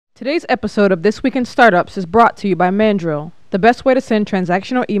Today's episode of This Week in Startups is brought to you by Mandrill, the best way to send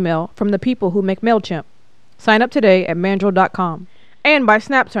transactional email from the people who make MailChimp. Sign up today at mandrill.com. And by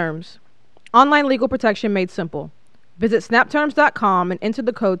SnapTerms, online legal protection made simple. Visit snapterms.com and enter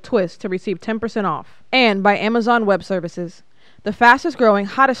the code TWIST to receive 10% off. And by Amazon Web Services, the fastest growing,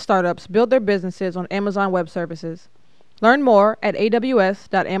 hottest startups build their businesses on Amazon Web Services. Learn more at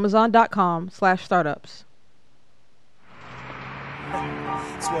aws.amazon.com/startups.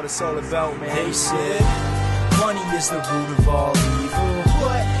 That's what it's all about, man. They said money is the root of all evil.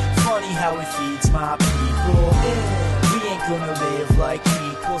 What? Funny how it feeds my people. Yeah. We ain't gonna live like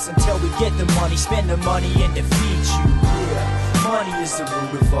equals until we get the money, spend the money, and defeat you. Yeah. Money is the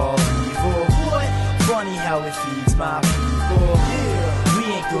root of all evil. What? Funny how it feeds my people. Yeah. We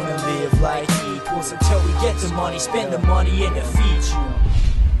ain't gonna live like equals until we get the money, spend the money, and defeat you.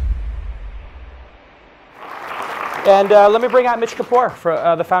 And let me bring out Mitch Kapor,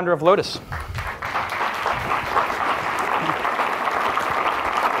 the founder of Lotus.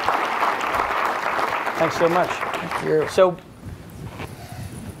 Thanks so much. Thank you. So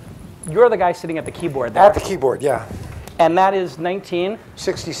you're the guy sitting at the keyboard there. At the keyboard, yeah. And that is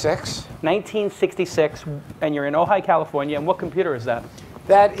 1966, and you're in Ojai, California. And what computer is that?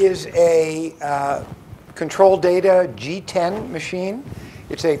 That is a control data G10 machine.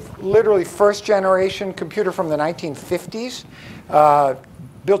 It's a literally first generation computer from the 1950s,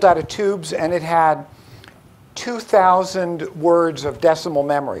 built out of tubes, and it had 2,000 words of decimal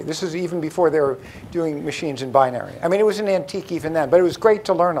memory. This is even before they were doing machines in binary. I mean, it was an antique even then, but it was great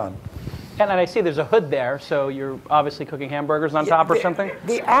to learn on. And I see there's a hood there, so you're obviously cooking hamburgers on top or something?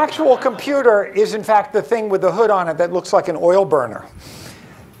 The actual computer is, in fact, the thing with the hood on it that looks like an oil burner.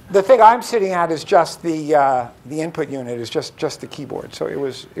 The thing I'm sitting at is just the input unit, is just the keyboard. So it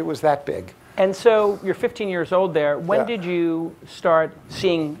was that big. And so you're 15 years old there. When did you start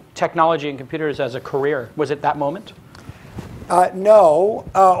seeing technology and computers as a career? Was it that moment? No,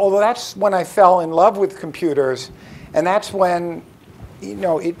 although that's when I fell in love with computers, and that's when,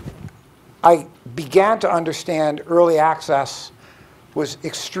 I began to understand early access was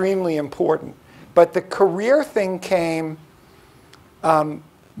extremely important. But the career thing came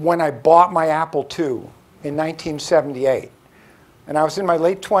when I bought my Apple II in 1978. And I was in my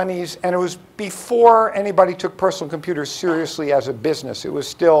late 20s, and it was before anybody took personal computers seriously as a business. It was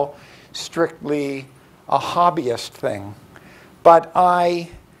still strictly a hobbyist thing. But I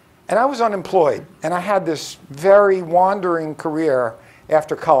was unemployed, and I had this very wandering career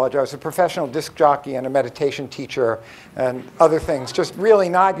after college. I was a professional disc jockey and a meditation teacher and other things, just really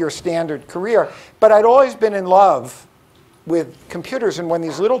not your standard career. But I'd always been in love with computers, and when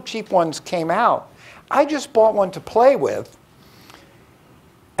these little cheap ones came out, I just bought one to play with.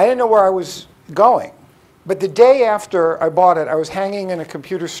 I didn't know where I was going. But the day after I bought it, I was hanging in a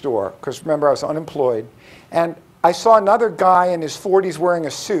computer store, because remember, I was unemployed, and I saw another guy in his 40s wearing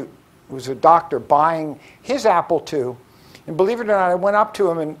a suit, who was a doctor, buying his Apple II. And believe it or not, I went up to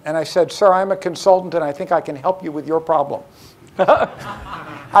him and I said, "Sir, I'm a consultant and I think I can help you with your problem."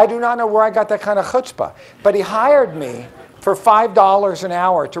 I do not know where I got that kind of chutzpah. But he hired me for $5 an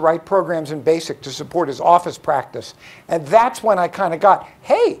hour to write programs in BASIC to support his office practice. And that's when I kind of got,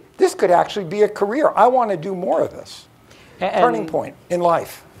 hey, this could actually be a career. I want to do more of this. Turning point in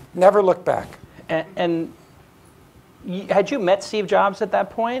life. Never look back. And had you met Steve Jobs at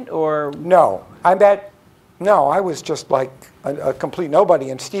that point, or? No, I was just like a complete nobody.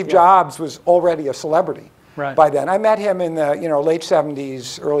 And Steve Jobs was already a celebrity by then. I met him in the late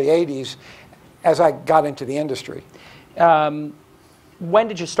 70s, early 80s, as I got into the industry. When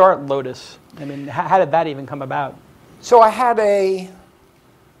did you start Lotus? I mean, how did that even come about? So I had a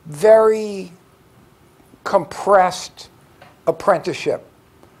very compressed apprenticeship.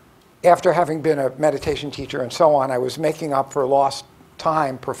 After having been a meditation teacher and so on, I was making up for lost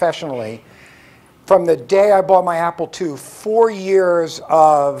time professionally. From the day I bought my Apple II, 4 years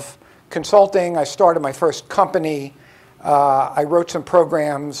of consulting. I started my first company. I wrote some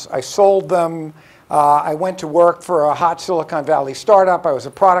programs. I sold them. I went to work for a hot Silicon Valley startup. I was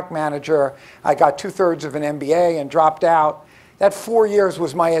a product manager. I got 2/3 of an MBA and dropped out. That 4 years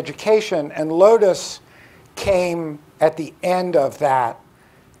was my education, and Lotus came at the end of that.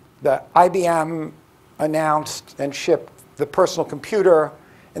 The IBM announced and shipped the personal computer,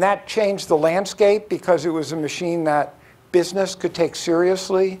 and that changed the landscape because it was a machine that business could take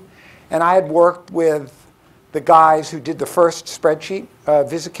seriously. And I had worked with the guys who did the first spreadsheet,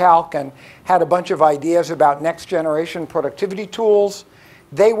 VisiCalc, and had a bunch of ideas about next generation productivity tools.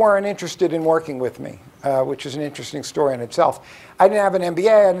 They weren't interested in working with me. which is an interesting story in itself. I didn't have an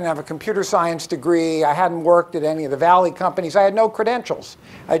MBA, I didn't have a computer science degree, I hadn't worked at any of the Valley companies, I had no credentials.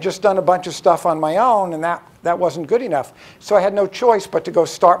 I had just done a bunch of stuff on my own, and that wasn't good enough. So I had no choice but to go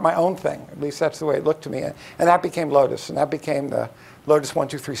start my own thing. At least that's the way it looked to me. And that became Lotus, and that became the Lotus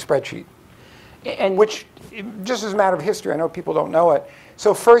 123 spreadsheet. And which, just as a matter of history, I know people don't know it.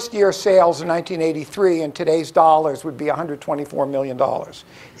 So first year sales in 1983 in today's dollars would be $124 million.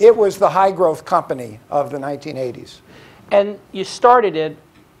 It was the high growth company of the 1980s. And you started it,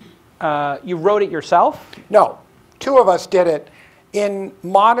 you wrote it yourself? No, two of us did it. In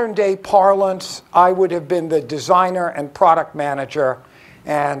modern day parlance, I would have been the designer and product manager,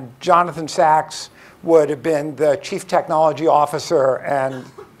 and Jonathan Sachs would have been the chief technology officer and,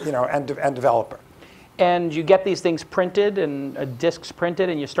 and developer. And you get these things printed and discs printed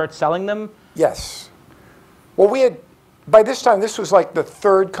and you start selling them? Yes. Well, we had, by this time, this was like the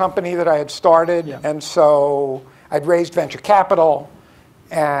third company that I had started. Yeah. And so I'd raised venture capital,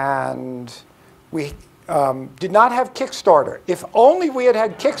 and we did not have Kickstarter. If only we had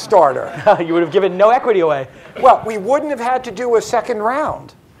had Kickstarter. You would have given no equity away. Well, we wouldn't have had to do a second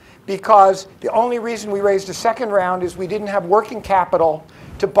round, because the only reason we raised a second round is we didn't have working capital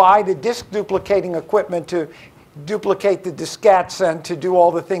to buy the disk duplicating equipment to duplicate the diskettes and to do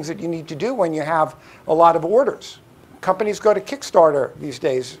all the things that you need to do when you have a lot of orders. Companies go to Kickstarter these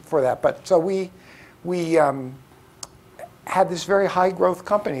days for that. But so we had this very high growth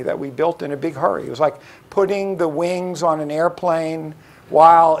company that we built in a big hurry. It was like putting the wings on an airplane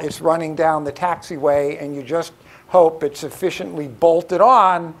while it's running down the taxiway, and you just hope it's sufficiently bolted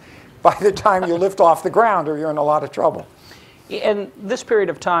on by the time you lift off the ground, or you're in a lot of trouble. And this period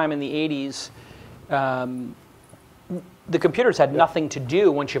of time in the 80s, the computers had nothing to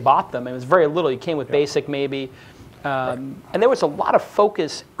do once you bought them. It was very little. You came with BASIC maybe. And there was a lot of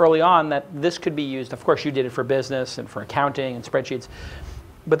focus early on that this could be used. Of course, you did it for business and for accounting and spreadsheets.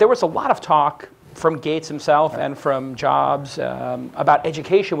 But there was a lot of talk from Gates himself and from Jobs about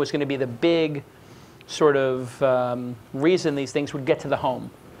education was going to be the big sort of reason these things would get to the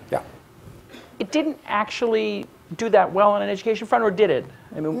home. Yeah. It didn't actually do that well on an education front, or did it?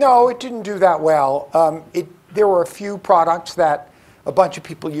 I mean, no, it didn't do that well. There were a few products that a bunch of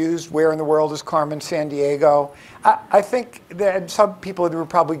people used. Where in the world is Carmen Sandiego? I think that some people who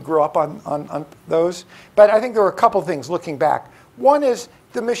probably grew up on those. But I think there were a couple things looking back. One is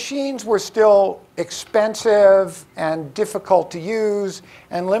the machines were still expensive and difficult to use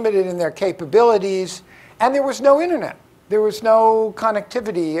and limited in their capabilities. And there was no internet. There was no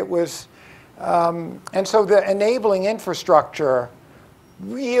connectivity. It was, and so the enabling infrastructure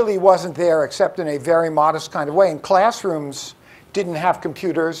really wasn't there except in a very modest kind of way. And classrooms didn't have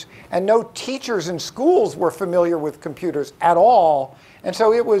computers, and no teachers in schools were familiar with computers at all. And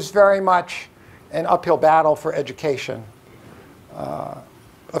so it was very much an uphill battle for education.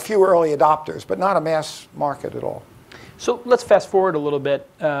 A few early adopters, but not a mass market at all. So let's fast forward a little bit.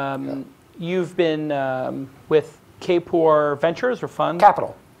 You've been with Kapor Ventures or Fund?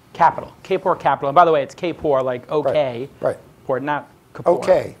 Capital. Capital. Kapor Capital. And by the way, it's Kapor like okay. Right. Or not Kapor.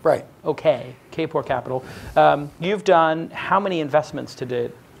 Okay, right. Okay. Kapor Capital. You've done how many investments to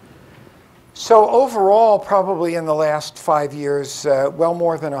date? So overall, probably in the last 5 years, well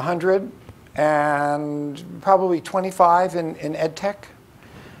more than 100, and probably 25 in ed tech.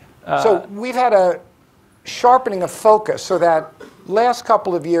 So we've had a sharpening of focus, so that last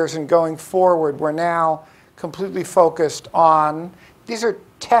couple of years and going forward, we're now completely focused on, these are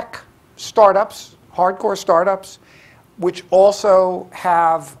tech startups, hardcore startups, which also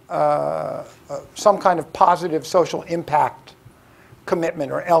have some kind of positive social impact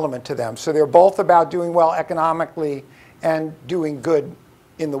commitment or element to them. So they're both about doing well economically and doing good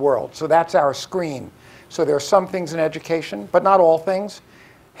in the world. So that's our screen. So there are some things in education, but not all things.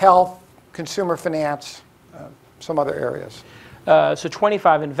 Health, consumer finance, some other areas. So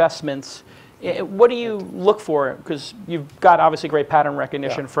 25 investments. What do you look for? Because you've got obviously great pattern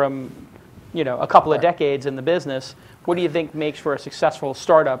recognition from a couple of decades in the business. What do you think makes for a successful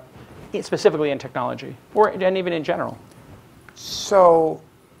startup, specifically in technology, and even in general? So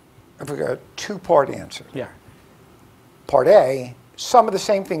I've got a two-part answer. Yeah. Part A, some of the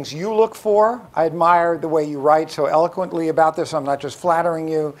same things you look for. I admire the way you write so eloquently about this. I'm not just flattering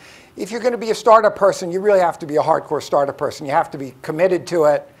you. If you're going to be a startup person, you really have to be a hardcore startup person. You have to be committed to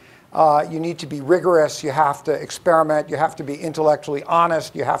it. You need to be rigorous. You have to experiment. You have to be intellectually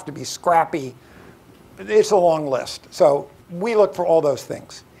honest. You have to be scrappy. It's a long list. So we look for all those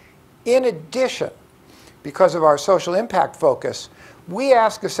things. In addition, because of our social impact focus, we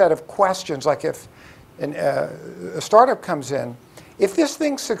ask a set of questions, like if a startup comes in, if this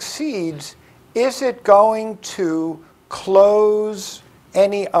thing succeeds, is it going to close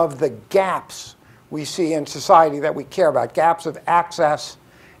any of the gaps we see in society that we care about, gaps of access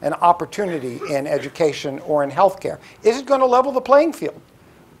and opportunity in education or in healthcare? Is it going to level the playing field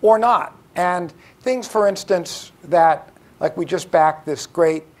or not? And things, for instance, that, like we just backed this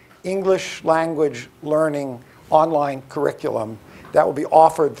great English language learning online curriculum that will be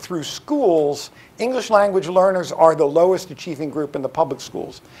offered through schools. English language learners are the lowest achieving group in the public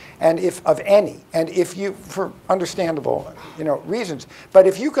schools, and if of any, and if you, for understandable reasons, but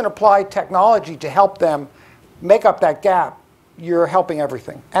if you can apply technology to help them make up that gap, you're helping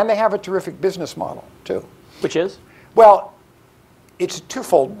everything. And they have a terrific business model too. Which is? Well, it's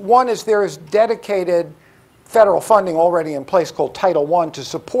twofold. One is there is dedicated federal funding already in place called Title I to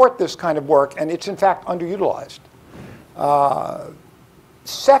support this kind of work, and it's in fact underutilized.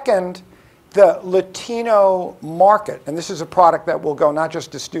 Second, the Latino market, and this is a product that will go not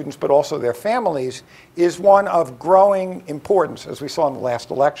just to students but also their families, is one of growing importance, as we saw in the last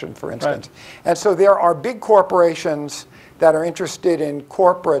election, for instance. Right. And so there are big corporations that are interested in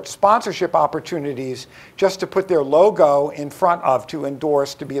corporate sponsorship opportunities just to put their logo in front of, to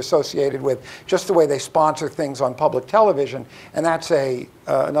endorse, to be associated with, just the way they sponsor things on public television, and that's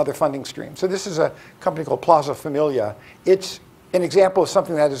another funding stream. So this is a company called Plaza Familia. It's an example of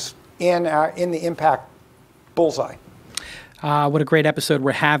something that is in the impact bullseye. What a great episode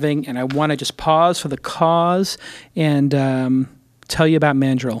we're having, and I want to just pause for the cause and tell you about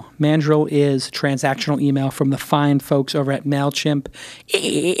Mandrill. Mandrill is transactional email from the fine folks over at MailChimp.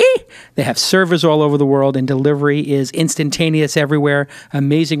 They have servers all over the world, and delivery is instantaneous everywhere.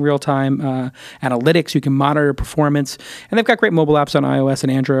 Amazing real-time analytics. You can monitor performance. And they've got great mobile apps on iOS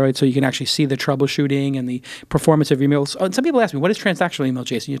and Android, so you can actually see the troubleshooting and the performance of your emails. And some people ask me, what is transactional email,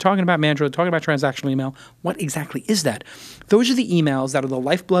 Jason? You're talking about Mandrill, talking about transactional email. What exactly is that? Those are the emails that are the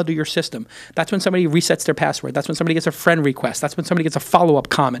lifeblood of your system. That's when somebody resets their password. That's when somebody gets a friend request. That's when somebody gets a follow-up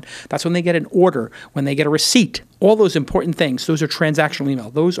comment. That's when they get an order, when they get a receipt. All those important things, those are transactional email.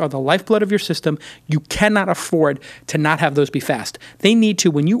 Those are the lifeblood of your system. You cannot afford to not have those be fast. They need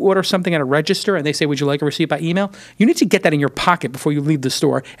to, when you order something at a register and they say, would you like a receipt by email? You need to get that in your pocket before you leave the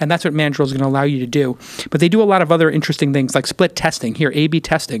store, and that's what Mandrill is going to allow you to do. But they do a lot of other interesting things like split testing. Here, A/B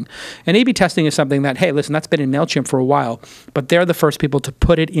testing. And A/B testing is something that, hey, listen, that's been in MailChimp for a while, but they're the first people to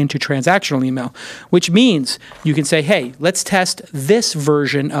put it into transactional email, which means you can say, hey, let's test this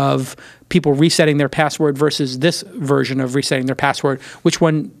version of people resetting their password versus this version of resetting their password. Which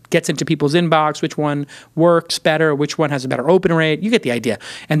one gets into people's inbox? Which one works better? Which one has a better open rate? You get the idea.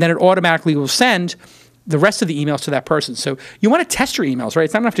 And then it automatically will send the rest of the emails to that person. So you want to test your emails, right?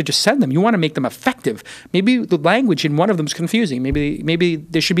 It's not enough to just send them. You want to make them effective. Maybe the language in one of them is confusing. Maybe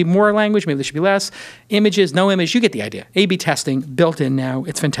there should be more language. Maybe there should be less. Images, no image. You get the idea. A/B testing built in now.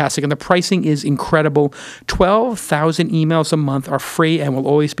 It's fantastic. And the pricing is incredible. 12,000 emails a month are free and will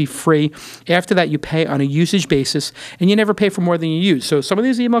always be free. After that, you pay on a usage basis, and you never pay for more than you use. So some of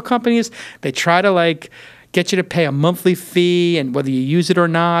these email companies, they try to get you to pay a monthly fee, and whether you use it or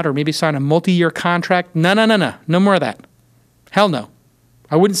not, or maybe sign a multi-year contract. No. No more of that. Hell no.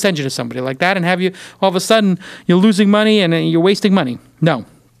 I wouldn't send you to somebody like that and have you, all of a sudden, you're losing money and you're wasting money. No.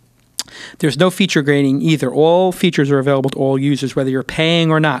 There's no feature grading either. All features are available to all users, whether you're paying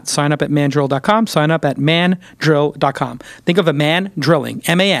or not. Sign up at mandrill.com. Sign up at mandrill.com. Think of a man drilling,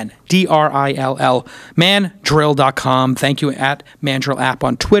 MANDRILL, mandrill.com. Thank you at Mandrill app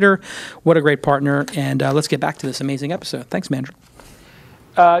on Twitter. What a great partner. And let's get back to this amazing episode. Thanks, Mandrill.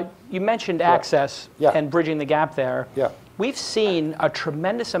 You mentioned access and bridging the gap there. Yeah. We've seen a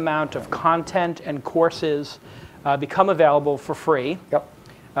tremendous amount of content and courses become available for free. Yep.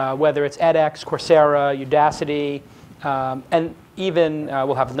 Whether it's edX, Coursera, Udacity, and even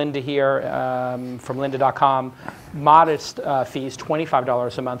we'll have Linda here from lynda.com, modest fees,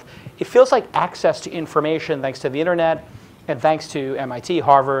 $25 a month. It feels like access to information, thanks to the internet, and thanks to MIT,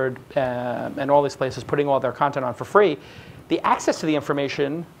 Harvard, and all these places putting all their content on for free, the access to the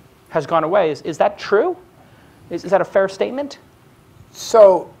information has gone away. Is that true? Is that a fair statement?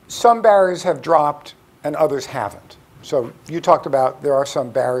 So some barriers have dropped and others haven't. So you talked about there are some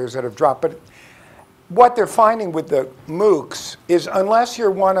barriers that have dropped, but what they're finding with the MOOCs is unless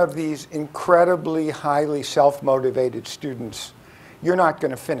you're one of these incredibly highly self-motivated students, you're not going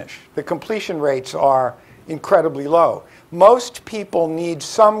to finish. The completion rates are incredibly low. Most people need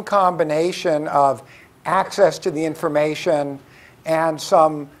some combination of access to the information and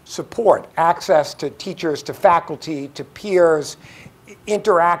some support, access to teachers, to faculty, to peers,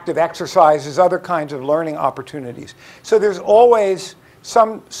 interactive exercises, other kinds of learning opportunities. So there's always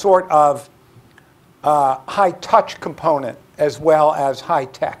some sort of high-touch component as well as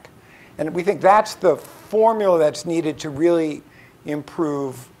high-tech. And we think that's the formula that's needed to really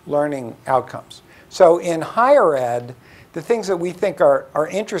improve learning outcomes. So in higher ed, the things that we think are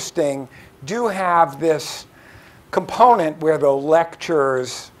interesting do have this component where the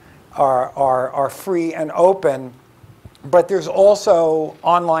lectures are free and open, but there's also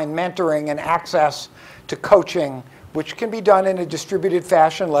online mentoring and access to coaching, which can be done in a distributed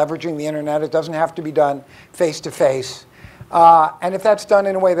fashion, leveraging the internet. It doesn't have to be done face-to-face. And if that's done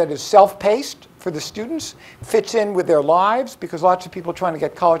in a way that is self-paced for the students, fits in with their lives, because lots of people trying to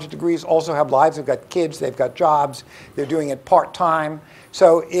get college degrees also have lives. They've got kids, they've got jobs, they're doing it part-time.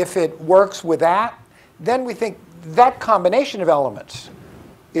 So if it works with that, then we think that combination of elements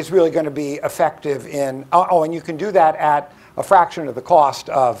is really going to be effective in, and you can do that at a fraction of the cost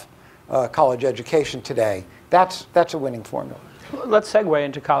of college education today. That's a winning formula. Let's segue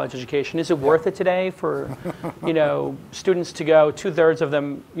into college education. Is it worth it today for, students to go, 2/3 of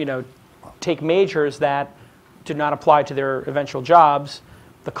them, take majors that do not apply to their eventual jobs?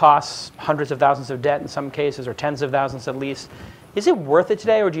 The costs, hundreds of thousands of debt in some cases, or tens of thousands at least. Is it worth it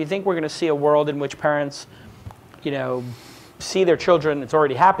today, or do you think we're going to see a world in which parents, see their children, it's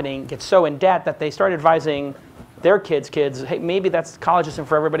already happening, get so in debt that they start advising their kids, hey, maybe college isn't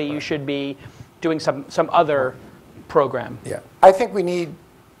for everybody, you should be doing some other program? Yeah, I think we need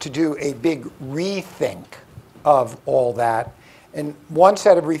to do a big rethink of all that. And one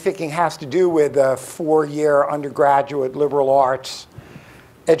set of rethinking has to do with a 4-year undergraduate liberal arts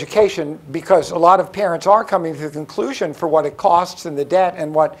education, because a lot of parents are coming to the conclusion, for what it costs and the debt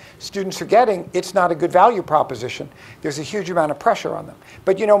and what students are getting, it's not a good value proposition. There's a huge amount of pressure on them.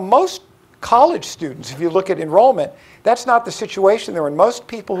 But most college students, if you look at enrollment, that's not the situation they're in. Most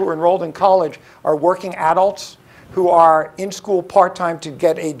people who are enrolled in college are working adults who are in school part-time to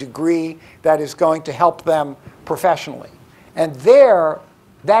get a degree that is going to help them professionally. And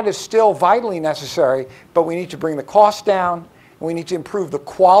that is still vitally necessary, but we need to bring the cost down. We need to improve the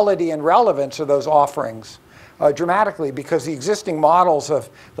quality and relevance of those offerings dramatically, because the existing models of,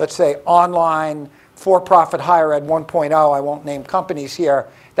 let's say, online for-profit higher ed 1.0, I won't name companies here,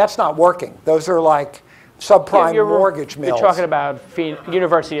 that's not working. Those are like subprime mortgage mills. You're talking about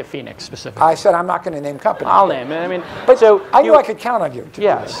University of Phoenix specifically. I said I'm not going to name companies. I'll name it. But so I knew I could count on you.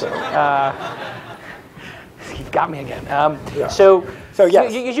 Yes. You've got me again. Yeah. So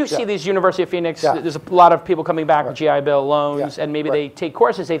yes. you see these University of Phoenix, there's a lot of people coming back with GI Bill loans, and maybe they take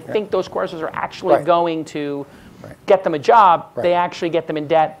courses. They think those courses are actually going to get them a job. They actually get them in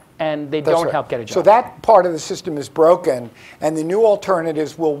debt, and they don't help get a job. So that part of the system is broken, and the new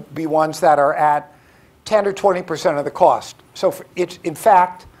alternatives will be ones that are at 10 or 20% of the cost. So it's, in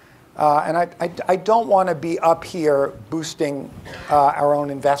fact, and I don't want to be up here boosting our own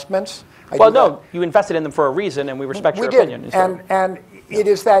investments. You invested in them for a reason, and we respect your opinion. And it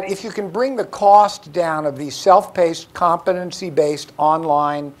is that if you can bring the cost down of these self-paced, competency-based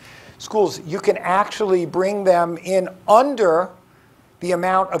online schools, you can actually bring them in under the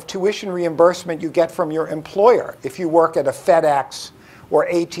amount of tuition reimbursement you get from your employer if you work at a FedEx or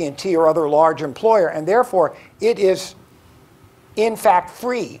AT&T or other large employer, and therefore it is, in fact,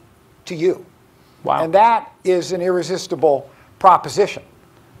 free to you. Wow. And that is an irresistible proposition.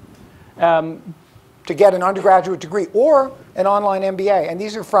 To get an undergraduate degree or an online MBA, and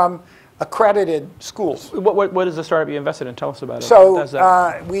these are from accredited schools. What is the startup you invested in? Tell us about it.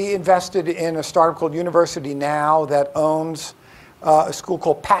 So we invested in a startup called University Now that owns a school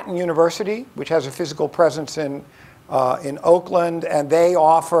called Patton University, which has a physical presence in Oakland, and they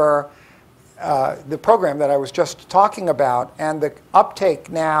offer the program that I was just talking about. And the uptake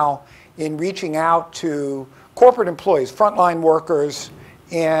now in reaching out to corporate employees, frontline workers,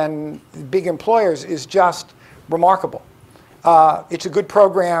 and big employers is just remarkable. It's a good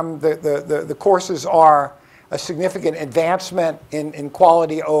program. The courses are a significant advancement in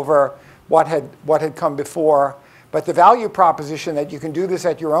quality over what had come before. But the value proposition that you can do this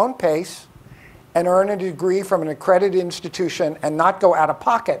at your own pace and earn a degree from an accredited institution and not go out of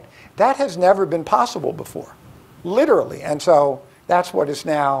pocket, that has never been possible before, literally. And so that's what is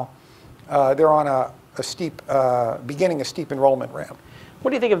now, they're on a steep, beginning a steep enrollment ramp. What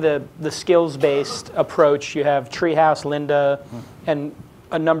do you think of the skills-based approach? You have Treehouse, Linda, and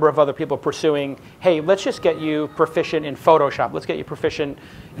a number of other people pursuing, hey, let's just get you proficient in Photoshop. Let's get you proficient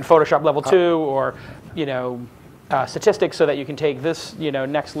in Photoshop level 2, or statistics, so that you can take this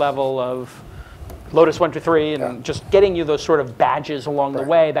next level of Lotus 1, 2, 3, and just getting you those sort of badges along the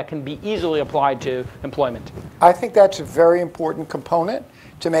way that can be easily applied to employment. I think that's a very important component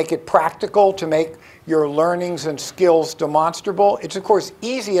to make it practical, to make your learnings and skills demonstrable. It's, of course,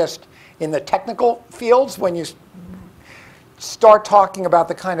 easiest in the technical fields when you start talking about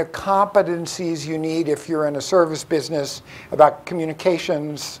the kind of competencies you need if you're in a service business, about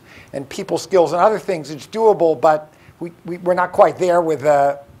communications and people skills and other things. It's doable, but we're not quite there with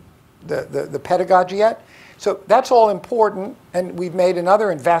the pedagogy yet. So that's all important, and we've made another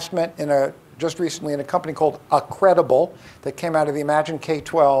investment in just recently in a company called Accredible that came out of the Imagine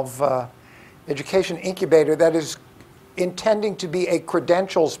K-12 education incubator that is intending to be a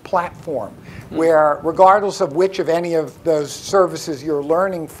credentials platform where, regardless of which of any of those services you're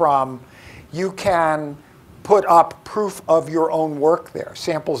learning from, you can put up proof of your own work there,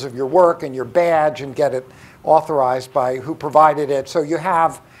 samples of your work and your badge, and get it authorized by who provided it. So you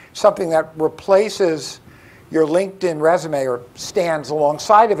have something that replaces your LinkedIn resume or stands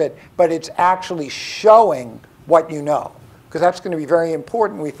alongside of it, but it's actually showing what you know, because that's going to be very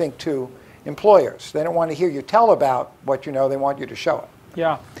important, we think, to employers. They don't want to hear you tell about what you know, they want you to show it.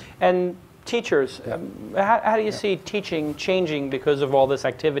 Yeah, and teachers, how do you see teaching changing because of all this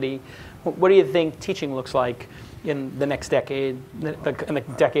activity? What do you think teaching looks like in the next decade, in the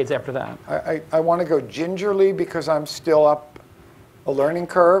decades after that? I want to go gingerly because I'm still up a learning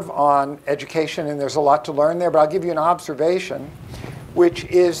curve on education, and there's a lot to learn there, but I'll give you an observation, which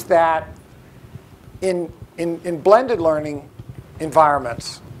is that in blended learning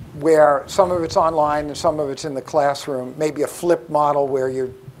environments, where some of it's online and some of it's in the classroom, maybe a flipped model where you're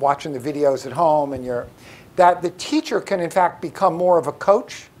watching the videos at home, and that the teacher can in fact become more of a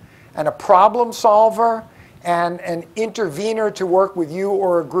coach and a problem solver and an intervener to work with you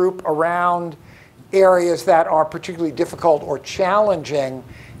or a group around areas that are particularly difficult or challenging.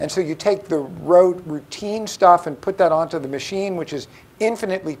 And so you take the routine stuff and put that onto the machine, which is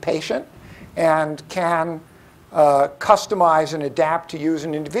infinitely patient and can customize and adapt to you as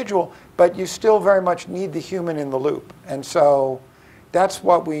an individual, but you still very much need the human in the loop. And so that's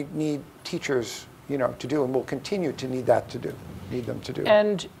what we need teachers, to do, and we'll continue to need them to do.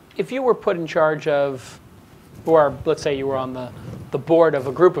 And if you were put in charge of, or let's say you were on the board of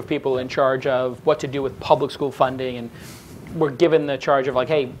a group of people in charge of what to do with public school funding, and were given the charge of, like,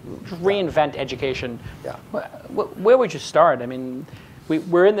 hey, reinvent education, where would you start? I mean,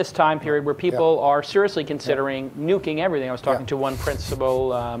 we're in this time period where people are seriously considering nuking everything. I was talking to one principal,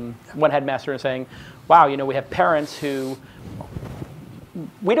 one headmaster, and saying, wow, we have parents who,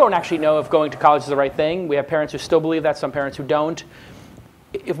 we don't actually know if going to college is the right thing. We have parents who still believe that, some parents who don't.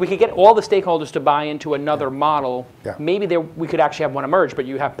 If we could get all the stakeholders to buy into another model, maybe we could actually have one emerge, but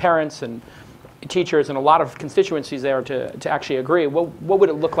you have parents and teachers and a lot of constituencies there to actually agree. What would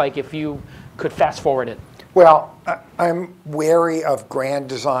it look like if you could fast forward it? Well, I'm wary of grand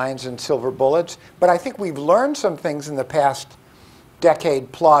designs and silver bullets, but I think we've learned some things in the past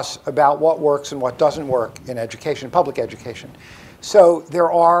decade plus about what works and what doesn't work in education, public education. So there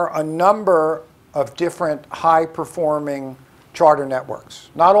are a number of different high-performing charter networks.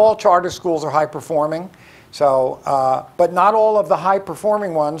 Not all charter schools are high-performing, but not all of the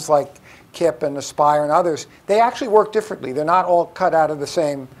high-performing ones, like KIPP and Aspire and others, they actually work differently. They're not all cut out of the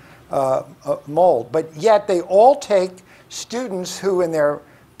same mold, but yet they all take students who in their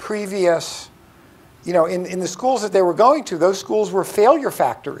previous, in the schools that they were going to, those schools were failure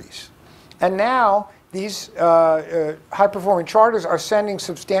factories. And now these high-performing charters are sending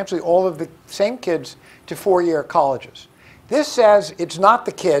substantially all of the same kids to four-year colleges. This says it's not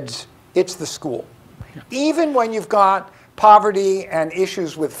the kids, it's the school. Even when you've got poverty and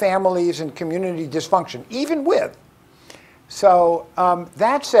issues with families and community dysfunction, even with. So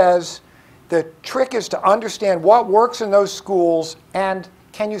that says the trick is to understand what works in those schools and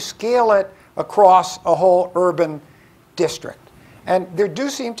can you scale it across a whole urban district. And there do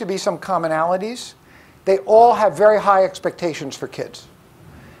seem to be some commonalities. They all have very high expectations for kids.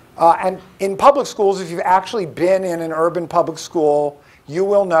 And in public schools, if you've actually been in an urban public school, you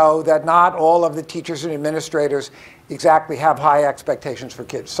will know that not all of the teachers and administrators exactly have high expectations for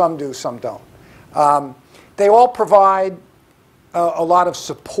kids. Some do, some don't. They all provide a lot of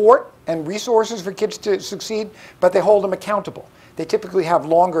support and resources for kids to succeed, but they hold them accountable. They typically have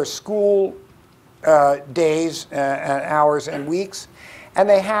longer school days and hours and weeks, and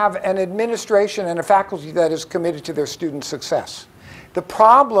they have an administration and a faculty that is committed to their student success. The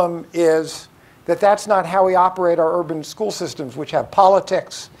problem is that that's not how we operate our urban school systems, which have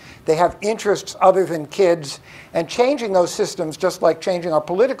politics. They have interests other than kids, and changing those systems, just like changing our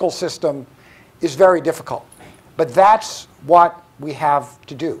political system, is very difficult. But that's what we have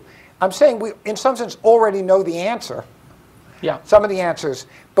to do. I'm saying we, in some sense, already know the answer, some of the answers,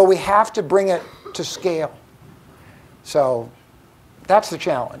 but we have to bring it to scale. So that's the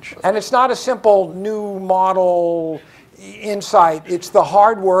challenge. And it's not a simple new model insight. It's the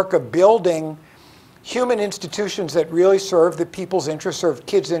hard work of building human institutions that really serve the people's interests, serve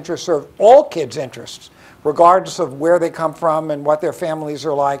kids' interests, serve all kids' interests, regardless of where they come from and what their families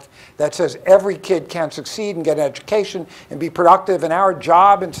are like, that says every kid can succeed and get an education and be productive, and our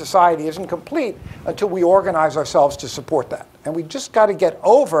job in society isn't complete until we organize ourselves to support that. And we just got to get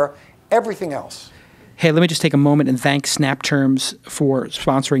over everything else. Hey, let me just take a moment and thank SnapTerms for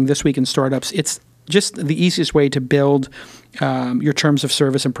sponsoring This Week in Startups. It's just the easiest way to build your terms of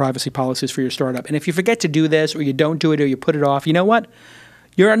service and privacy policies for your startup. And if you forget to do this, or you don't do it, or you put it off, you know what?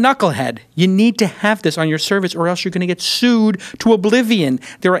 You're a knucklehead. You need to have this on your service, or else you're going to get sued to oblivion.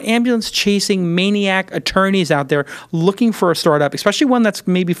 There are ambulance-chasing maniac attorneys out there looking for a startup, especially one that's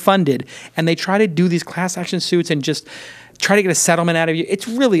maybe funded, and they try to do these class action suits and just try to get a settlement out of you. It's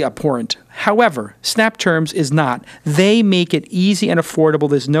really abhorrent. However, SnapTerms is not. They make it easy and affordable.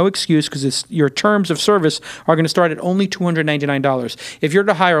 There's no excuse, because your terms of service are going to start at only $299. If you're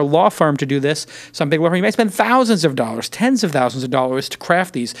to hire a law firm to do this, some big law firm, you might spend thousands of dollars, tens of thousands of dollars to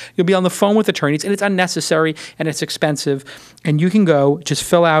craft these. You'll be on the phone with attorneys, and it's unnecessary, and it's expensive. And you can go, just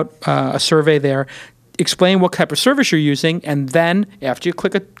fill out a survey there, explain what type of service you're using, and then after you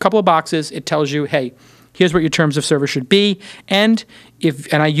click a couple of boxes, it tells you, hey, here's what your terms of service should be. And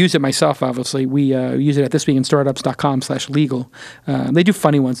I use it myself, obviously. We use it at thisweekinstartups.com/legal. They do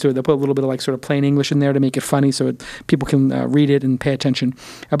funny ones too. They put a little bit of like sort of plain English in there to make it funny, so people can read it and pay attention.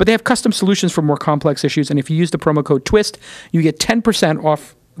 But they have custom solutions for more complex issues. And if you use the promo code TWIST, you get 10%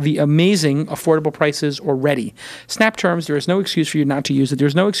 off the amazing affordable prices already. SnapTerms, there is no excuse for you not to use it.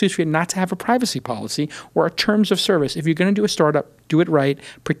 There's no excuse for you not to have a privacy policy or a terms of service. If you're going to do a startup, do it right.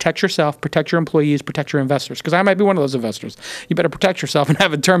 Protect yourself, protect your employees, protect your investors. Because I might be one of those investors. You better protect yourself and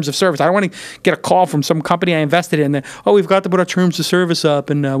have a terms of service. I don't want to get a call from some company I invested in that, oh, we've got to put our terms of service up,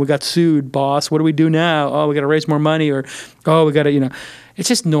 and we got sued, boss. What do we do now? Oh, we got to raise more money, or, oh, we got to, it's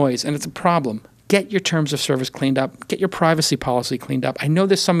just noise, and it's a problem. Get your terms of service cleaned up. Get your privacy policy cleaned up. I know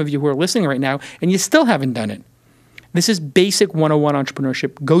there's some of you who are listening right now, and you still haven't done it. This is basic 101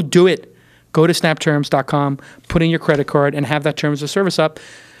 entrepreneurship. Go do it. Go to snapterms.com, put in your credit card, and have that terms of service up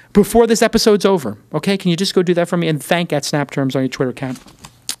before this episode's over. Okay? Can you just go do that for me? And thank at SnapTerms on your Twitter account.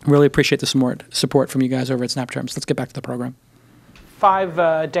 Really appreciate the support from you guys over at SnapTerms. Let's get back to the program.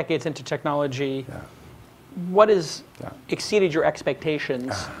 5 decades into technology, what has exceeded your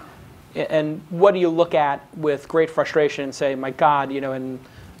expectations? And what do you look at with great frustration and say, my God, and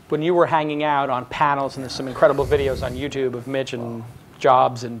when you were hanging out on panels, and there's some incredible videos on YouTube of Mitch and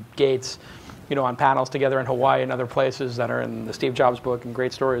Jobs and Gates, on panels together in Hawaii and other places that are in the Steve Jobs book, and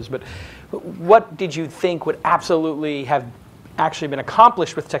great stories. But what did you think would absolutely have actually been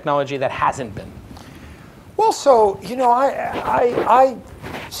accomplished with technology that hasn't been? Well, so, I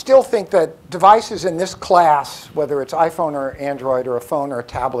still think that devices in this class, whether it's iPhone or Android or a phone or a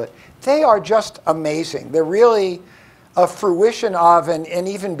tablet, they are just amazing. They're really a fruition of and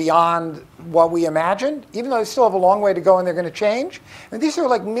even beyond what we imagined, even though they still have a long way to go and they're going to change. And these are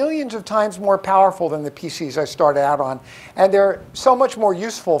like millions of times more powerful than the PCs I started out on. And they're so much more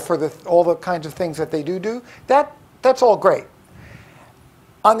useful for all the kinds of things that they do. That's all great.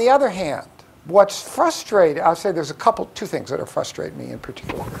 On the other hand, what's frustrating, I'll say there's two things that are frustrating me in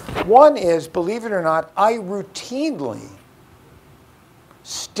particular. One is, believe it or not, I routinely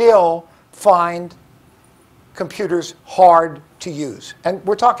still find computers hard to use. And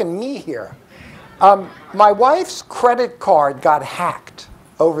we're talking me here. My wife's credit card got hacked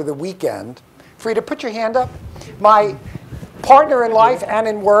over the weekend. Frida, put your hand up. My partner in life and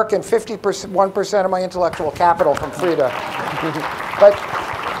in work, and 1% of my intellectual capital from Frida.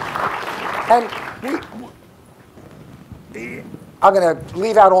 I'm going to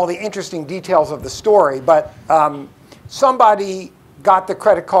leave out all the interesting details of the story, but somebody got the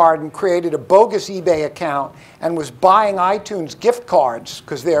credit card and created a bogus eBay account and was buying iTunes gift cards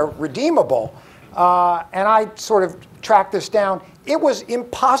because they're redeemable. And I sort of tracked this down. It was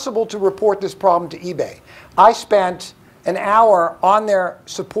impossible to report this problem to eBay. I spent an hour on their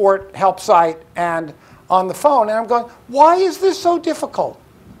support help site and on the phone, and I'm going, why is this so difficult?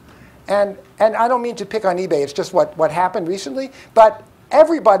 And I don't mean to pick on eBay, it's just what happened recently, but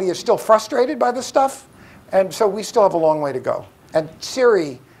everybody is still frustrated by this stuff, and so we still have a long way to go. And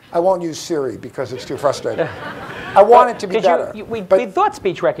Siri, I won't use Siri because it's too frustrating. I want it to be better. We thought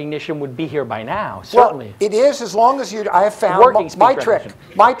speech recognition would be here by now, certainly. Well, it is, as long as I have found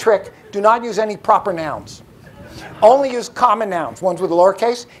my trick, do not use any proper nouns. Only use common nouns, ones with a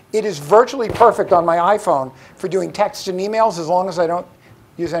lowercase. It is virtually perfect on my iPhone for doing texts and emails as long as I don't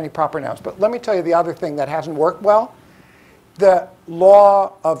use any proper nouns. But let me tell you the other thing that hasn't worked well. The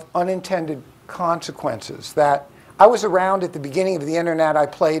law of unintended consequences, that I was around at the beginning of the internet. I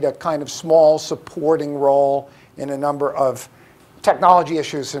played a kind of small supporting role in a number of technology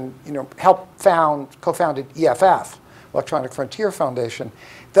issues and co-founded EFF, Electronic Frontier Foundation.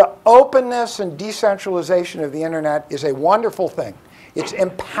 The openness and decentralization of the internet is a wonderful thing. It's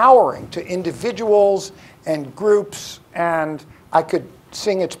empowering to individuals and groups, and I could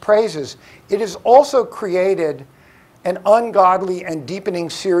sing its praises. It has also created an ungodly and deepening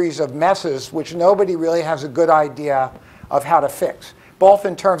series of messes which nobody really has a good idea of how to fix, both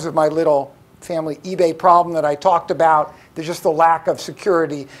in terms of my little family eBay problem that I talked about, there's just the lack of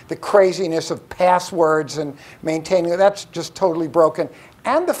security, the craziness of passwords and maintaining, that's just totally broken,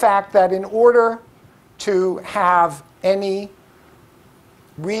 and the fact that in order to have any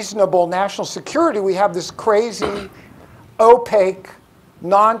reasonable national security, we have this crazy, opaque,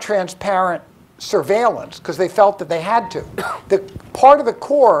 non-transparent surveillance because they felt that they had to. The part of the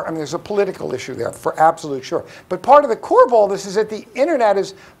core, I mean, there's a political issue there for absolute sure, but part of the core of all this is that the internet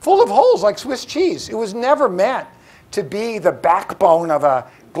is full of holes like Swiss cheese. It was never meant to be the backbone of a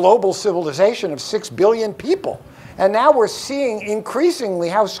global civilization of 6 billion people. And now we're seeing increasingly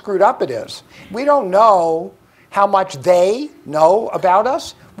how screwed up it is. We don't know how much they know about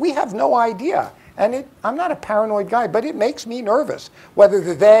us. We have no idea. And I'm not a paranoid guy, but it makes me nervous. Whether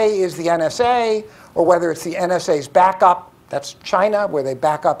the they is the NSA, or whether it's the NSA's backup, that's China, where they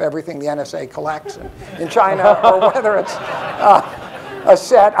back up everything the NSA collects in China, or whether it's a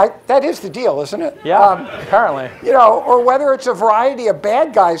set, that is the deal, isn't it? Yeah, apparently. Or whether it's a variety of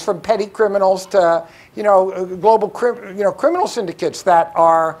bad guys from petty criminals to, global criminal syndicates that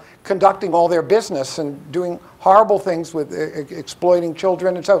are conducting all their business and doing horrible things with exploiting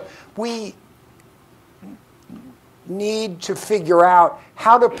children. And so we need to figure out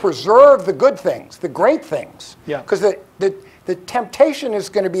how to preserve the good things, the great things. Yeah. Because the temptation is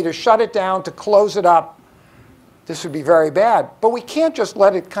going to be to shut it down, to close it up. This would be very bad. But we can't just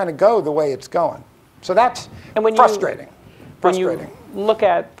let it kind of go the way it's going. So that's frustrating. When you look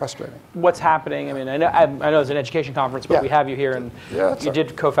at frustrating. What's happening, I mean, I know it's an education conference, but we have you here, and you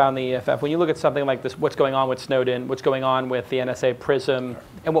did co-found the EFF. When you look at something like this, what's going on with Snowden, what's going on with the NSA PRISM,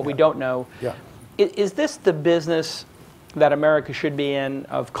 and what we don't know, is this the business that America should be in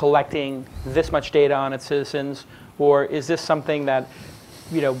of collecting this much data on its citizens, or is this something that,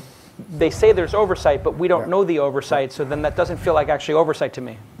 they say there's oversight, but we don't know the oversight, so then that doesn't feel like actually oversight to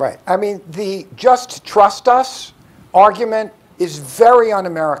me. Right. I mean, the just trust us argument is very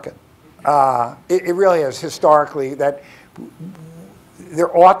un-American. It really is, historically, that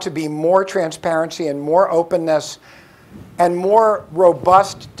there ought to be more transparency and more openness and more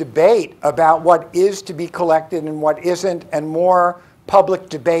robust debate about what is to be collected and what isn't, and more public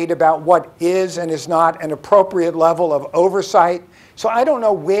debate about what is and is not an appropriate level of oversight. So I don't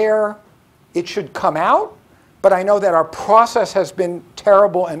know where it should come out, but I know that our process has been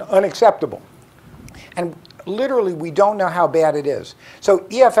terrible and unacceptable. And literally, we don't know how bad it is. So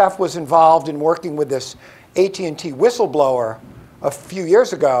EFF was involved in working with this AT&T whistleblower a few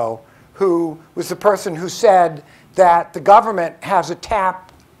years ago, who was the person who said that the government has a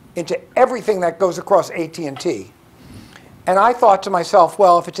tap into everything that goes across AT&T. And I thought to myself,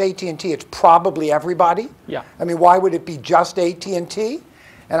 well, if it's AT&T, it's probably everybody. Yeah. I mean, why would it be just AT&T?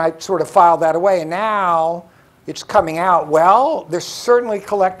 And I sort of filed that away. And now it's coming out, well, they're certainly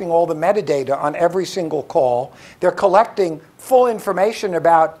collecting all the metadata on every single call. They're collecting full information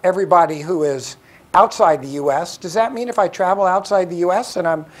about everybody who is outside the U.S. Does that mean if I travel outside the U.S. and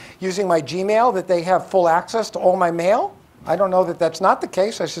I'm using my Gmail that they have full access to all my mail? I don't know that that's not the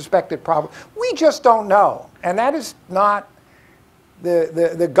case. I suspect it probably. We just don't know. And that is not,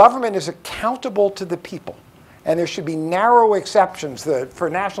 the government is accountable to the people. And there should be narrow exceptions for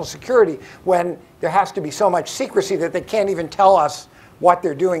national security when there has to be so much secrecy that they can't even tell us what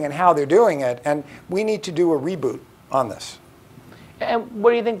they're doing and how they're doing it. And we need to do a reboot on this. And what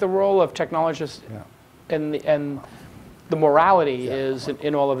do you think the role of technologists and the morality is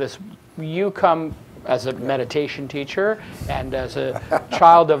in all of this? You come as a meditation teacher and as a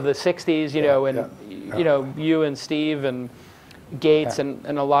child of the 60s, you and Steve and Gates and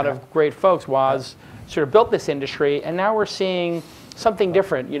a lot of great folks sort of built this industry, and now we're seeing something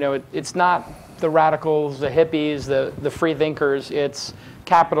different. It's not the radicals, the hippies, the free thinkers, it's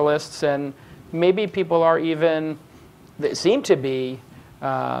capitalists, and maybe people are even, they seem to be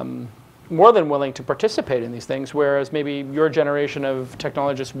more than willing to participate in these things, whereas maybe your generation of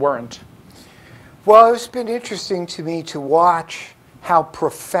technologists weren't. Well, it's been interesting to me to watch how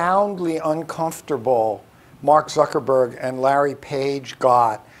profoundly uncomfortable Mark Zuckerberg and Larry Page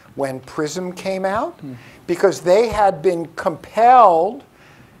got when PRISM came out, because they had been compelled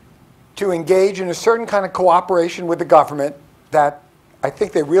to engage in a certain kind of cooperation with the government that I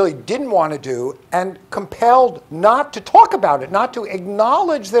think they really didn't want to do, and compelled not to talk about it, not to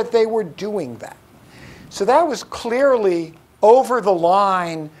acknowledge that they were doing that. So that was clearly over the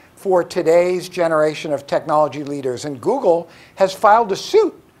line for today's generation of technology leaders. And Google has filed a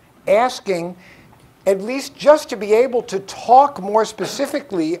suit asking at least just to be able to talk more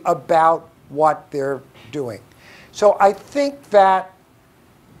specifically about what they're doing. So I think that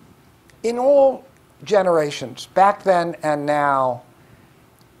in all generations, back then and now,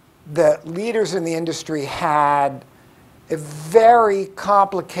 the leaders in the industry had a very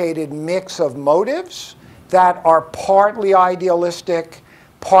complicated mix of motives that are partly idealistic,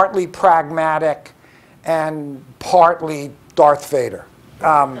 partly pragmatic, and partly Darth Vader.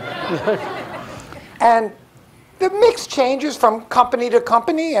 And the mix changes from company to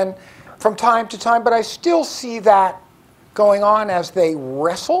company and from time to time, but I still see that going on as they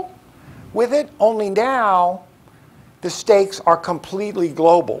wrestle with it, only now the stakes are completely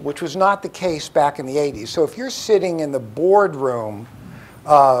global, which was not the case back in the 80s. So if you're sitting in the boardroom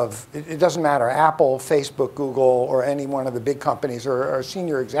of, it doesn't matter, Apple, Facebook, Google, or any one of the big companies, or a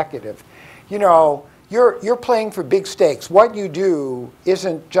senior executive, you know, you're playing for big stakes. What you do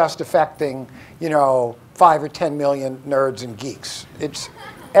isn't just affecting, you know, 5 or 10 million nerds and geeks. It's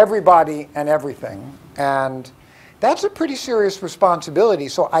everybody and everything. And that's a pretty serious responsibility.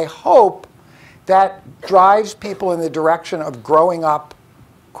 So I hope that drives people in the direction of growing up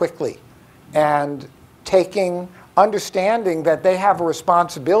quickly and understanding that they have a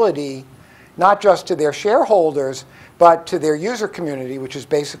responsibility not just to their shareholders, but to their user community, which is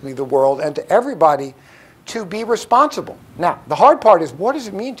basically the world, and to everybody, to be responsible. Now, the hard part is, what does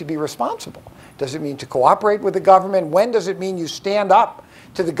it mean to be responsible? Does it mean to cooperate with the government? When does it mean you stand up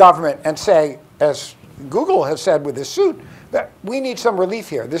to the government and say, as Google has said with this suit, that we need some relief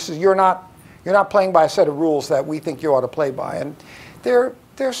here. You're not playing by a set of rules that we think you ought to play by, and they're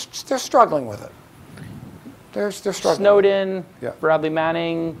struggling with it. They're struggling. Snowden, Yeah. Bradley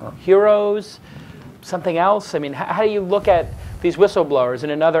Manning, heroes, something else. I mean, how do you look at these whistleblowers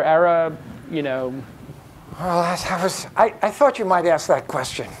in another era? You know. Well, I thought you might ask that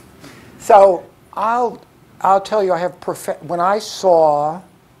question. So I'll tell you, when I saw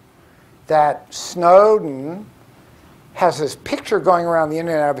that Snowden has this picture going around the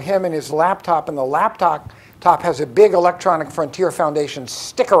internet of him and his laptop, and the laptop has a big Electronic Frontier Foundation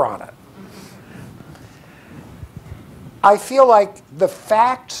sticker on it. I feel like the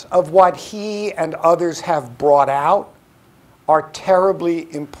facts of what he and others have brought out are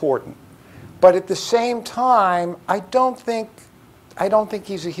terribly important. But at the same time, I don't think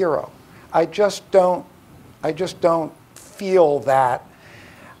he's a hero. I just don't feel that.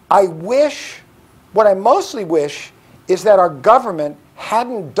 What I mostly wish is that our government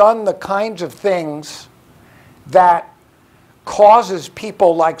hadn't done the kinds of things that causes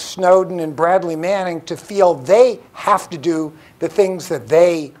people like Snowden and Bradley Manning to feel they have to do the things that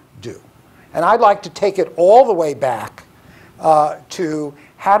they do. And I'd like to take it all the way back to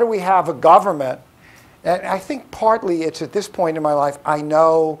how do we have a government, and I think partly it's at this point in my life, I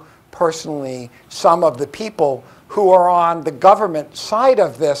know personally some of the people who are on the government side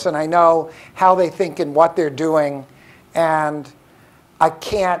of this, and I know how they think and what they're doing, and I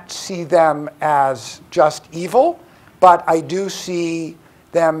can't see them as just evil, but I do see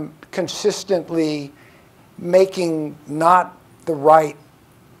them consistently making not the right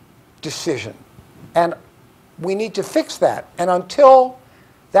decision. And we need to fix that. And until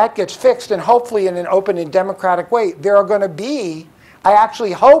that gets fixed, and hopefully in an open and democratic way, there are going to be, I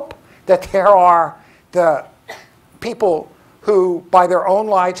actually hope that there are the people who, by their own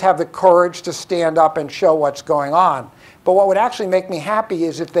lights, have the courage to stand up and show what's going on. But what would actually make me happy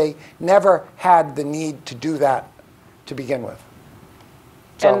is if they never had the need to do that to begin with.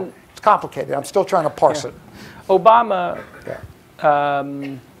 So it's complicated. I'm still trying to parse it. Obama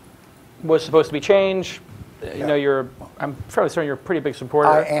was supposed to be changed. You know, I'm fairly certain you're a pretty big supporter.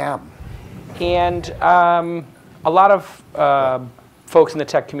 I am. And a lot of folks in the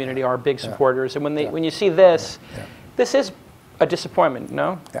tech community are big supporters. And when you see this, this is a disappointment,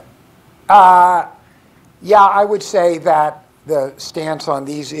 no? Yeah, I would say that the stance on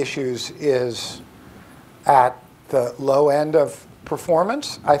these issues is at the low end of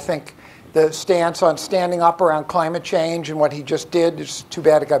performance. I think the stance on standing up around climate change and what he just did, it's too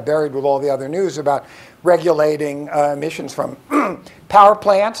bad it got buried with all the other news about regulating emissions from power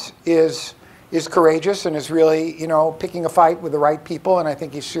plants is courageous and is really, you know, picking a fight with the right people, and I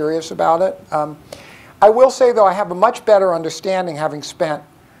think he's serious about it. I will say, though, I have a much better understanding, having spent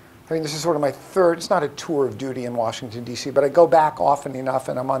I mean, this is sort of my third, it's not a tour of duty in Washington, D.C., but I go back often enough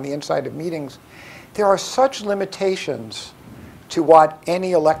and I'm on the inside of meetings. There are such limitations to what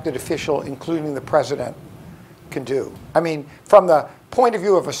any elected official, including the president, can do. I mean, from the point of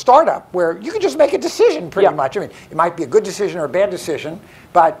view of a startup, where you can just make a decision pretty much. I mean, it might be a good decision or a bad decision,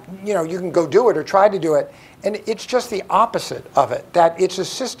 but you know, you can go do it or try to do it. And it's just the opposite of it, that it's a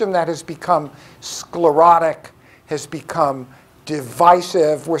system that has become sclerotic, has become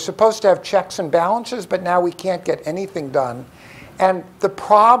divisive. We're supposed to have checks and balances, but now we can't get anything done. And the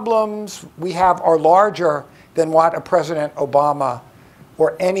problems we have are larger than what a President Obama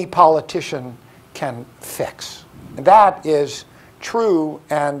or any politician can fix. And that is true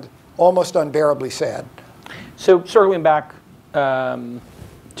and almost unbearably sad. So circling back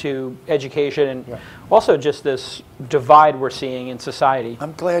to education and also just this divide we're seeing in society.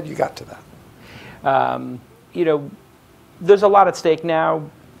 I'm glad you got to that. You know, there's a lot at stake now.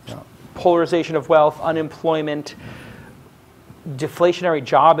 Polarization of wealth, unemployment, deflationary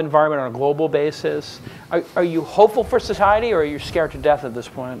job environment on a global basis. Are you hopeful for society, or are you scared to death at this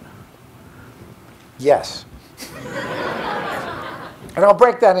point? Yes. And I'll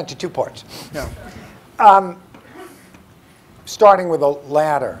break that into two parts. Starting with the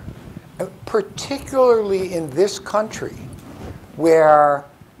latter. Particularly in this country, where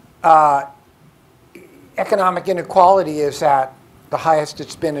economic inequality is at the highest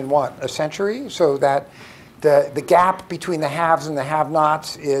it's been in what, a century? So that the gap between the haves and the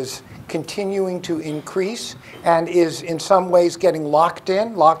have-nots is continuing to increase and is in some ways getting locked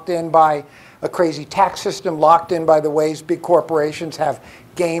in by a crazy tax system, locked in by the ways big corporations have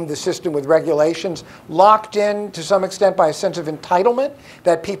gamed the system with regulations, locked in to some extent by a sense of entitlement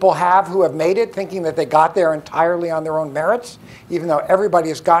that people have who have made it, thinking that they got there entirely on their own merits, even though everybody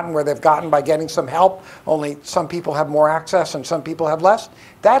has gotten where they've gotten by getting some help, only some people have more access and some people have less.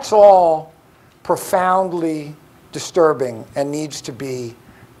 That's all profoundly disturbing and needs to be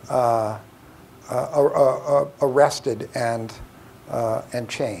arrested and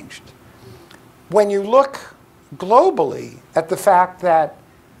changed. When you look globally at the fact that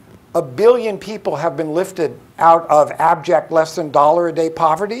 1 billion people have been lifted out of abject less than $1 a day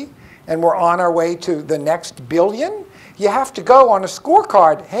poverty, and we're on our way to the next billion, you have to go on a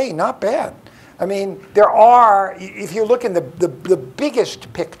scorecard, hey, not bad. I mean, there are, if you look in the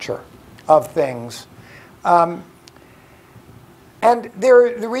biggest picture of things, and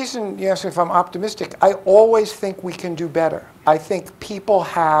the reason you ask me if I'm optimistic, I always think we can do better. I think people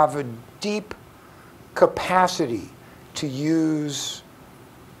have a deep capacity to use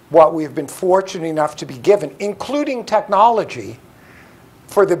what we've been fortunate enough to be given, including technology,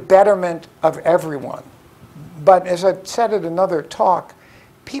 for the betterment of everyone. But as I've said at another talk,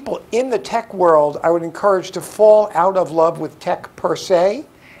 people in the tech world I would encourage to fall out of love with tech per se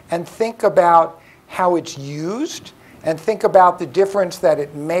and think about how it's used and think about the difference that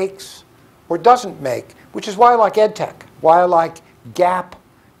it makes or doesn't make, which is why I like EdTech, why I like gap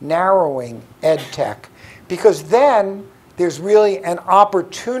narrowing EdTech, because then there's really an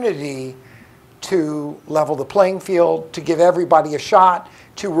opportunity to level the playing field, to give everybody a shot,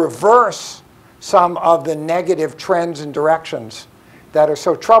 to reverse some of the negative trends and directions that are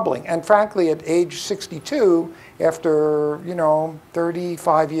so troubling. And frankly, at age 62, after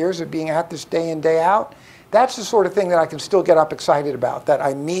 35 years of being at this day in, day out, that's the sort of thing that I can still get up excited about, that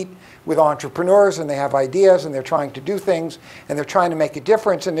I meet with entrepreneurs and they have ideas and they're trying to do things and they're trying to make a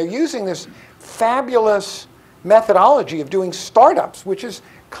difference and they're using this fabulous methodology of doing startups, which is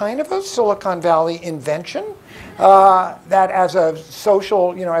kind of a Silicon Valley invention, that as a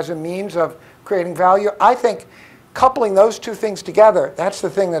social, as a means of creating value. I think coupling those two things together, that's the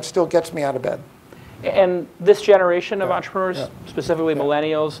thing that still gets me out of bed. And this generation of entrepreneurs, specifically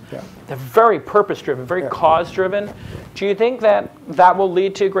millennials, they're very purpose-driven, very cause-driven. Do you think that that will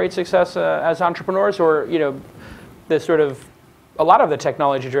lead to great success as entrepreneurs? Or, the sort of, a lot of the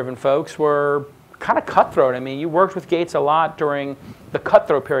technology-driven folks were kind of cutthroat. I mean, you worked with Gates a lot during the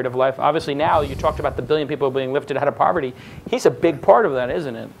cutthroat period of life. Obviously now, you talked about the 1 billion people being lifted out of poverty. He's a big part of that,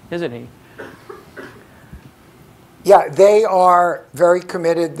 isn't he? Yeah, they are very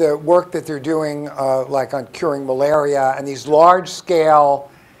committed. The work that they're doing, like on curing malaria and these large-scale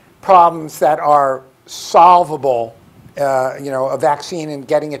problems that are solvable, a vaccine and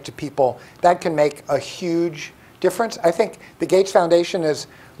getting it to people, that can make a huge difference. I think the Gates Foundation is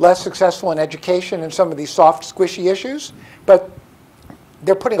less successful in education and some of these soft, squishy issues, but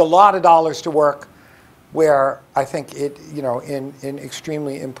they're putting a lot of dollars to work where I think it, in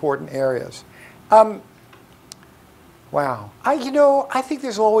extremely important areas. Wow. I think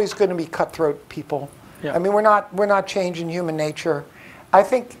there's always going to be cutthroat people. Yeah. I mean, we're not changing human nature. I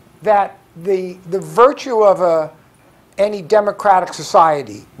think that the virtue of any democratic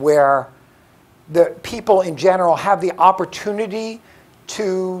society where the people in general have the opportunity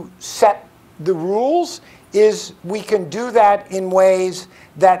to set the rules is we can do that in ways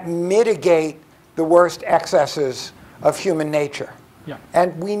that mitigate the worst excesses of human nature. Yeah.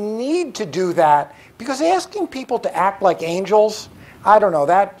 And we need to do that because asking people to act like angels, I don't know,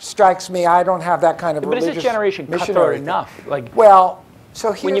 that strikes me. I don't have that kind of But is religious this generation missionary cutthroat thing. enough? Like, Well,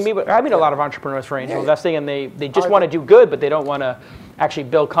 so here's... when you meet, I meet a lot of entrepreneurs for angel Yeah. investing, and they just want to do good, but they don't want to actually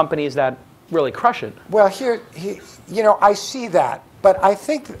build companies that really crush it. Well, you know, I see that, but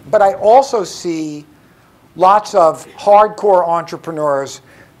I also see lots of hardcore entrepreneurs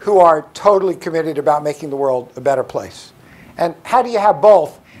who are totally committed about making the world a better place. And how do you have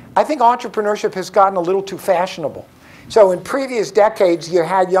both? I think entrepreneurship has gotten a little too fashionable. So in previous decades, you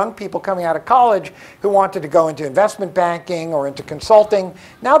had young people coming out of college who wanted to go into investment banking or into consulting.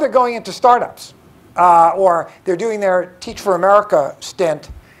 Now they're going into startups, or they're doing their Teach for America stint.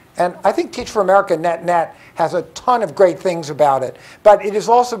 And I think Teach for America net has a ton of great things about it. But it has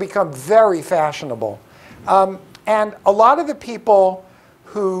also become very fashionable. And a lot of the people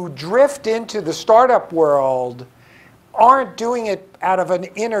who drift into the startup world aren't doing it out of an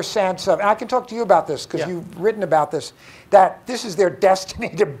inner sense of, and I can talk to you about this because you've written about this, that this is their destiny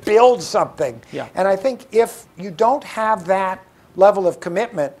to build something. Yeah. And I think if you don't have that level of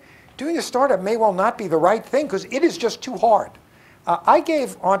commitment, doing a startup may well not be the right thing because it is just too hard. I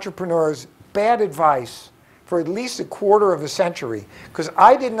gave entrepreneurs bad advice for at least a quarter of a century because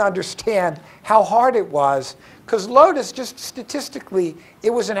I didn't understand how hard it was. Because Lotus, just statistically, it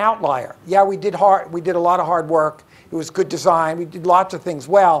was an outlier. Yeah, we did a lot of hard work. It was good design. We did lots of things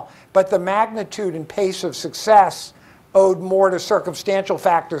well. But the magnitude and pace of success owed more to circumstantial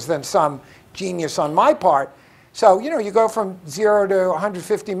factors than some genius on my part. So, you know, you go from 0 to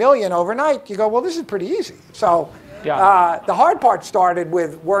 150 million overnight. You go, well, this is pretty easy. So the hard part started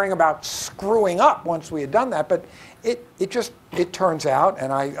with worrying about screwing up once we had done that. But it turns out,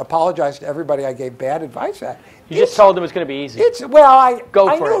 and I apologize to everybody I gave bad advice at. You just told them it's going to be easy. I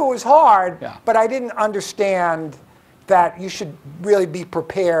knew it was hard, but I didn't understand that you should really be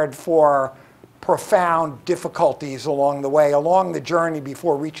prepared for profound difficulties along the way, along the journey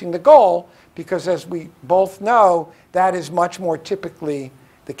before reaching the goal, because as we both know, that is much more typically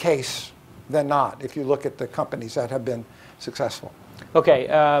the case than not, if you look at the companies that have been successful. Okay,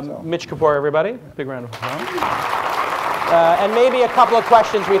 Mitch Kapor, everybody. Big round of applause. And maybe a couple of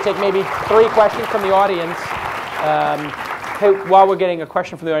questions. We take maybe 3 questions from the audience. Hey, while we're getting a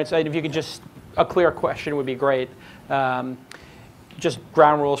question from the audience, if you could just, a clear question would be great. Just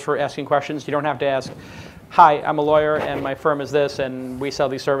ground rules for asking questions. You don't have to ask, hi, I'm a lawyer and my firm is this and we sell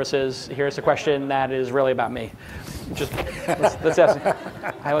these services. Here's a question that is really about me. Just, let's ask.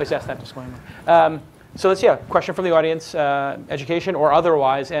 I always ask that disclaimer. So let's, question from the audience, education or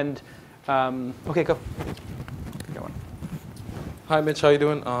otherwise. And, okay, go. Hi, Mitch. How you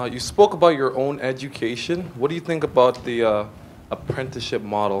doing? You spoke about your own education. What do you think about the apprenticeship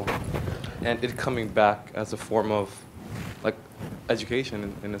model and it coming back as a form of like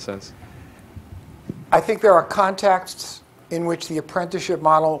education in a sense? I think there are contexts in which the apprenticeship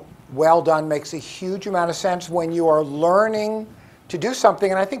model, well done, makes a huge amount of sense when you are learning to do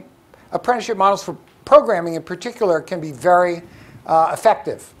something. And I think apprenticeship models for programming in particular can be very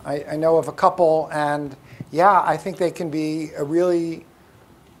effective. I know of a couple, and yeah, I think they can be a really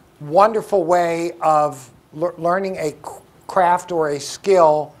wonderful way of learning a craft or a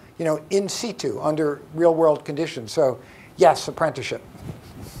skill, you know, in situ under real-world conditions. So, yes, apprenticeship.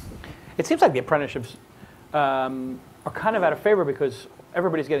 It seems like the apprenticeships are kind of out of favor because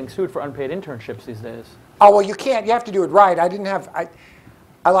everybody's getting sued for unpaid internships these days. Oh, well, you can't. You have to do it right.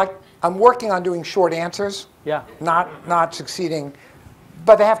 I'm working on doing short answers. Yeah. Not succeeding,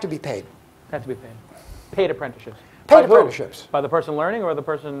 but they have to be paid. They have to be paid. Paid apprenticeships. Paid apprenticeships. By the person learning or the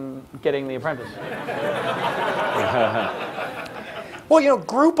person getting the apprentice? Well, you know,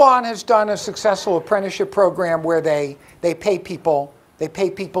 Groupon has done a successful apprenticeship program where they pay people. They pay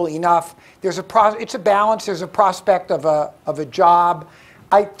people enough. It's a balance. There's a prospect of a job.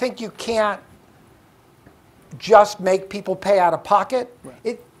 I think you can't just make people pay out of pocket.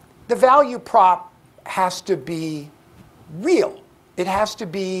 Right. The value prop has to be real. It has to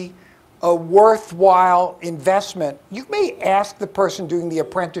be a worthwhile investment. You may ask the person doing the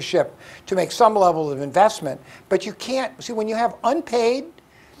apprenticeship to make some level of investment, but you can't. See, when you have unpaid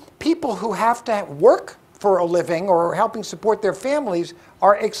people who have to work for a living or helping support their families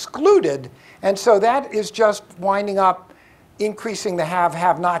are excluded. And so that is just winding up increasing the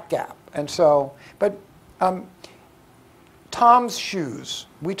have-not gap. And so, but Tom's Shoes.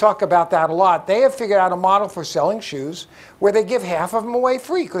 We talk about that a lot. They have figured out a model for selling shoes where they give half of them away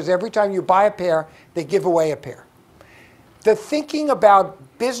free, because every time you buy a pair, they give away a pair. The thinking about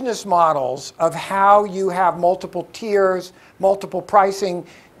business models of how you have multiple tiers, multiple pricing,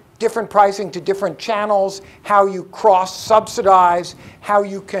 different pricing to different channels, how you cross-subsidize, how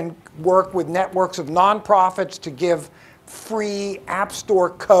you can work with networks of nonprofits to give free app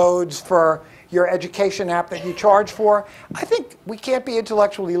store codes for your education app that you charge for. I think we can't be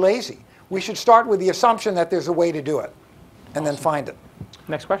intellectually lazy. We should start with the assumption that there's a way to do it, and then find it.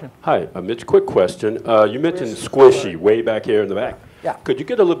 Next question. Hi, Mitch, quick question. You mentioned squishy way back here in the back. Yeah. Could you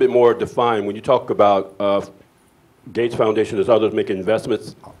get a little bit more defined when you talk about Gates Foundation, there's others making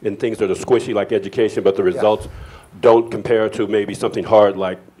investments in things that are squishy like education, but the results don't compare to maybe something hard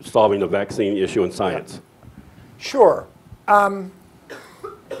like solving a vaccine issue in science? Sure. I'm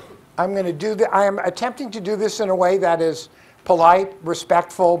going to do that. I am attempting to do this in a way that is polite,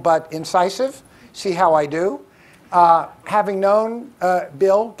 respectful, but incisive. See how I do. Having known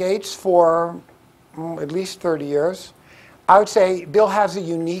Bill Gates for at least 30 years, I would say Bill has a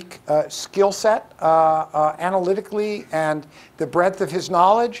unique skill set analytically and the breadth of his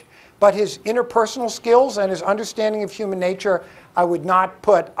knowledge, but his interpersonal skills and his understanding of human nature I would not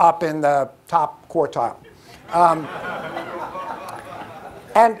put up in the top quartile.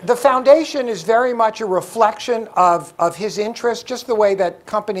 And the foundation is very much a reflection of his interest, just the way that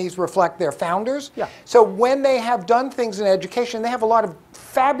companies reflect their founders. Yeah. So when they have done things in education, they have a lot of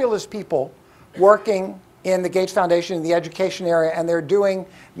fabulous people working in the Gates Foundation in the education area, and they're doing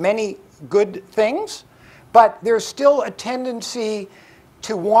many good things. But there's still a tendency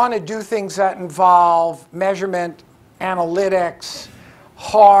to want to do things that involve measurement, analytics,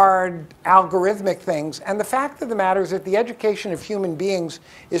 hard, algorithmic things. And the fact of the matter is that the education of human beings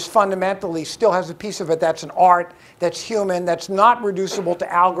is fundamentally, still has a piece of it that's an art, that's human, that's not reducible to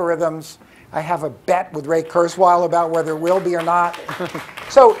algorithms. I have a bet with Ray Kurzweil about whether it will be or not.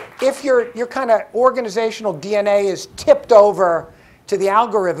 So if your kind of organizational DNA is tipped over to the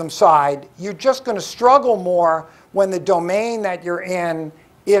algorithm side, you're just going to struggle more when the domain that you're in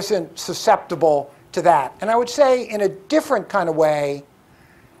isn't susceptible to that. And I would say in a different kind of way,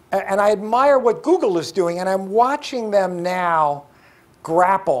 and I admire what Google is doing, and I'm watching them now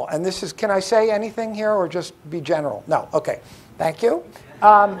grapple. And this is, can I say anything here or just be general? No, okay, thank you.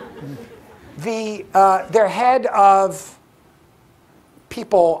 Their head of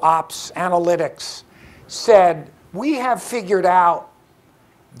people ops analytics said, we have figured out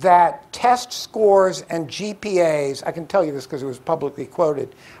that test scores and GPAs, I can tell you this because it was publicly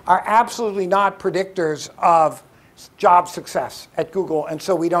quoted, are absolutely not predictors of job success at Google, and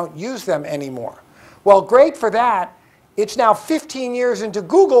so we don't use them anymore. Well, great for that. It's now 15 years into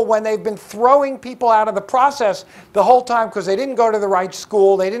Google when they've been throwing people out of the process the whole time because they didn't go to the right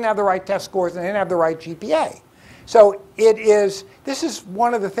school, they didn't have the right test scores, and they didn't have the right GPA. So this is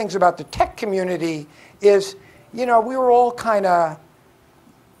one of the things about the tech community is, we were all kind of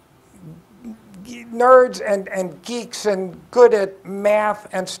nerds and geeks and good at math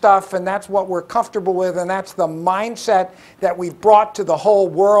and stuff, and that's what we're comfortable with, and that's the mindset that we've brought to the whole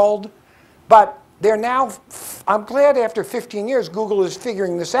world. But they're now, I'm glad after 15 years Google is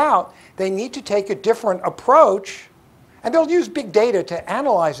figuring this out. They need to take a different approach, and they'll use big data to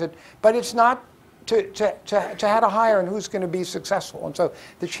analyze it, but it's not to how to hire and who's going to be successful. And so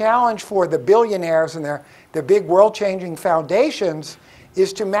the challenge for the billionaires and their big world-changing foundations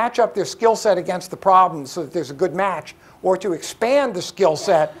is to match up their skill set against the problem so that there's a good match, or to expand the skill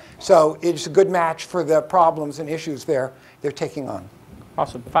set so it's a good match for the problems and issues they're taking on.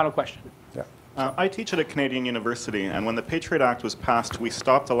 Awesome. Final question. Yeah. I teach at a Canadian university, and when the Patriot Act was passed, we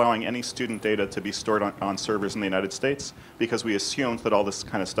stopped allowing any student data to be stored on servers in the United States because we assumed that all this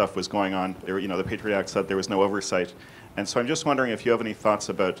kind of stuff was going on. The Patriot Act said there was no oversight. And so I'm just wondering if you have any thoughts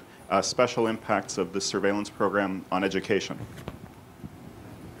about special impacts of this surveillance program on education.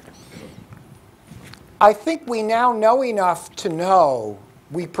 I think we now know enough to know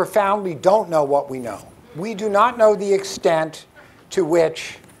we profoundly don't know what we know. We do not know the extent to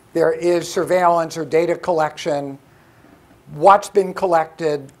which there is surveillance or data collection, what's been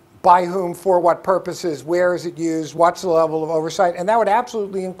collected, by whom, for what purposes, where is it used, what's the level of oversight, and that would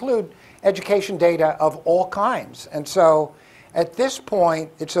absolutely include education data of all kinds. And so at this point,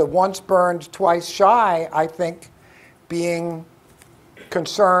 it's a once burned, twice shy, I think, being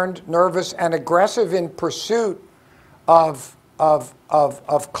concerned, nervous, and aggressive in pursuit of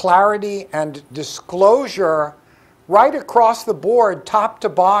clarity and disclosure right across the board, top to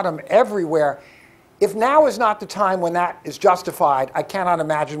bottom, everywhere. If now is not the time when that is justified, I cannot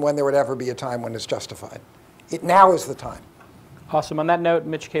imagine when there would ever be a time when it's justified. Now is the time. Awesome. On that note,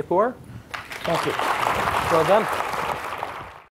 Mitch Kapor. Thank you. Well done.